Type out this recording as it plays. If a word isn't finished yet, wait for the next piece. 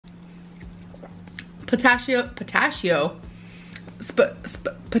Pistachio.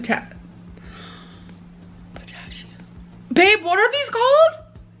 Babe, what are these called?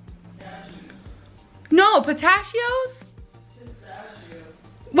 Pistachios. No, pistachios? Pistachio.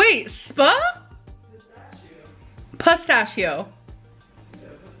 Wait, Pistachio.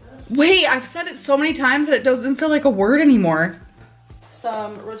 Wait, I've said it so many times that it doesn't feel like a word anymore.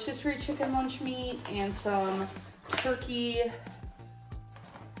 Some rotisserie chicken lunch meat and some turkey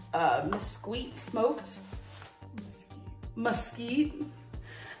mesquite smoked. Mesquite.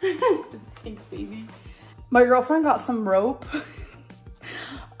 Thanks, baby. My girlfriend got some rope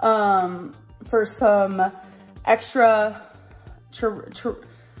for some extra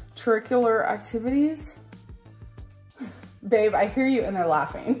curricular activities. Babe, I hear you and they're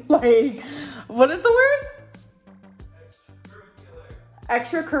laughing. Like, what is the word?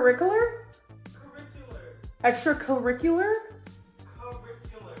 Extracurricular. Extracurricular?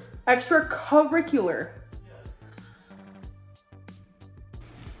 Extracurricular.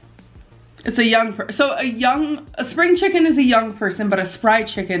 It's a young person. So a spring chicken is a young person, but a spry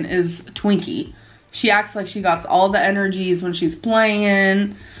chicken is a Twinkie. She acts like she got all the energies when she's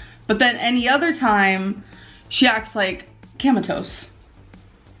playing, but then any other time, she acts like comatose.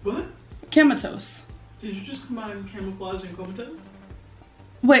 What? Comatose. Did you just combine camouflage and comatose?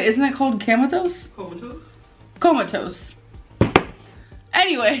 Wait, isn't it called comatose? Comatose? Comatose.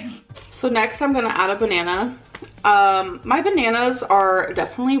 Anyways, so next I'm gonna add a banana. My bananas are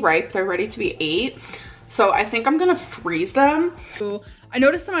definitely ripe. They're ready to be ate. So I think I'm gonna freeze them. I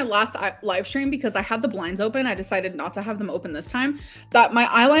noticed in my last live stream, because I had the blinds open, I decided not to have them open this time, that my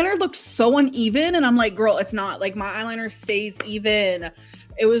eyeliner looked so uneven, and I'm like, girl, it's not. Like, my eyeliner stays even.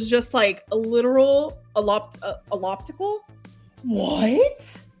 It was just like a literal elliptical.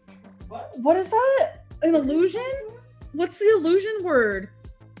 What? What is that? An illusion? What's the illusion word?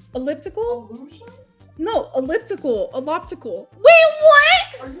 Elliptical? Illusion? No, elliptical, elliptical. Wait,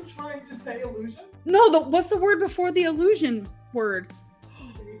 what? Are you trying to say illusion? No, what's the word before the illusion word?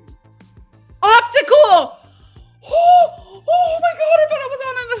 Optical! Oh my god, I thought I was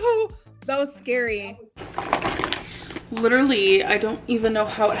on it. That was scary. Literally, I don't even know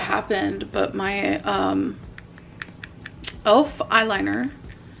how it happened, but my e.l.f. eyeliner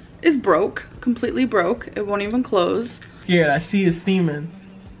is broke, completely broke. It won't even close. Yeah, I see it steaming.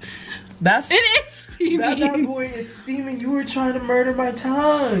 It is steaming. That boy is steaming. You were trying to murder my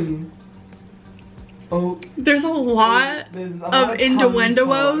tongue. Oh, there's a lot of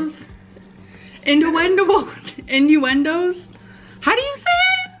innuendos. Innuendos. How do you say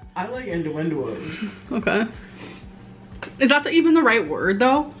it? I like innuendos. Okay. Is that even the right word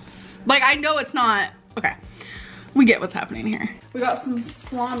though? Like, I know it's not. Okay. We get what's happening here. We got some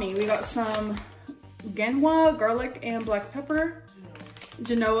salami. We got some quinoa, garlic, and black pepper.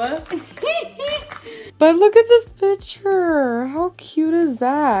 Genoa. But look at this picture. How cute is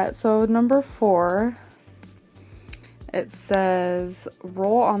that? So number 4, it says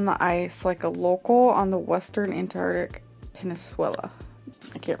roll on the ice like a local on the Western Antarctic Peninsula.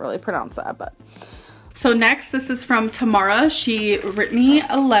 I can't really pronounce that, but. So next, this is from Tamara. She wrote me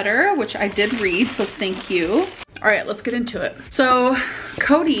a letter, which I did read, so thank you. All right, let's get into it. So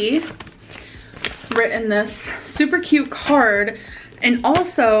Cody written this super cute card, and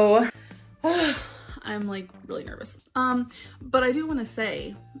also I'm like really nervous. But I do want to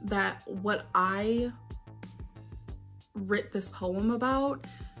say that what I writ this poem about,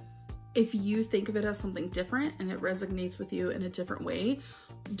 if you think of it as something different and it resonates with you in a different way,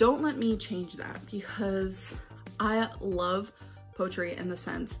 don't let me change that, because I love poetry in the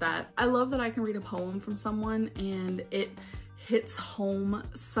sense that I love that I can read a poem from someone and it hits home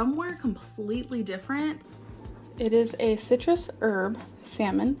somewhere completely different. It is a citrus herb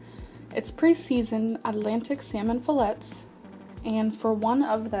salmon. It's pre-seasoned Atlantic salmon fillets, and for one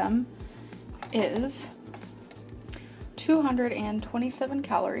of them is 227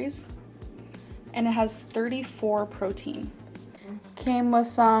 calories, and it has 34 protein. Came with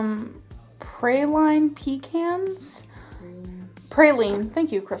some praline pecans. Praline,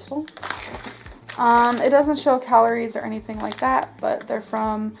 thank you, Crystal. It doesn't show calories or anything like that, but they're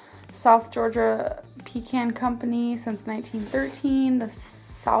from South Georgia Pecan Company since 1913, the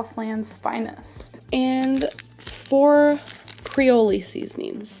Southland's finest. And 4 Creole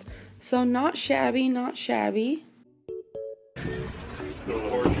seasonings. So not shabby, not shabby. The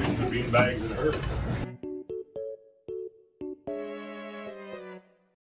horseshoes, the bean bags, and her.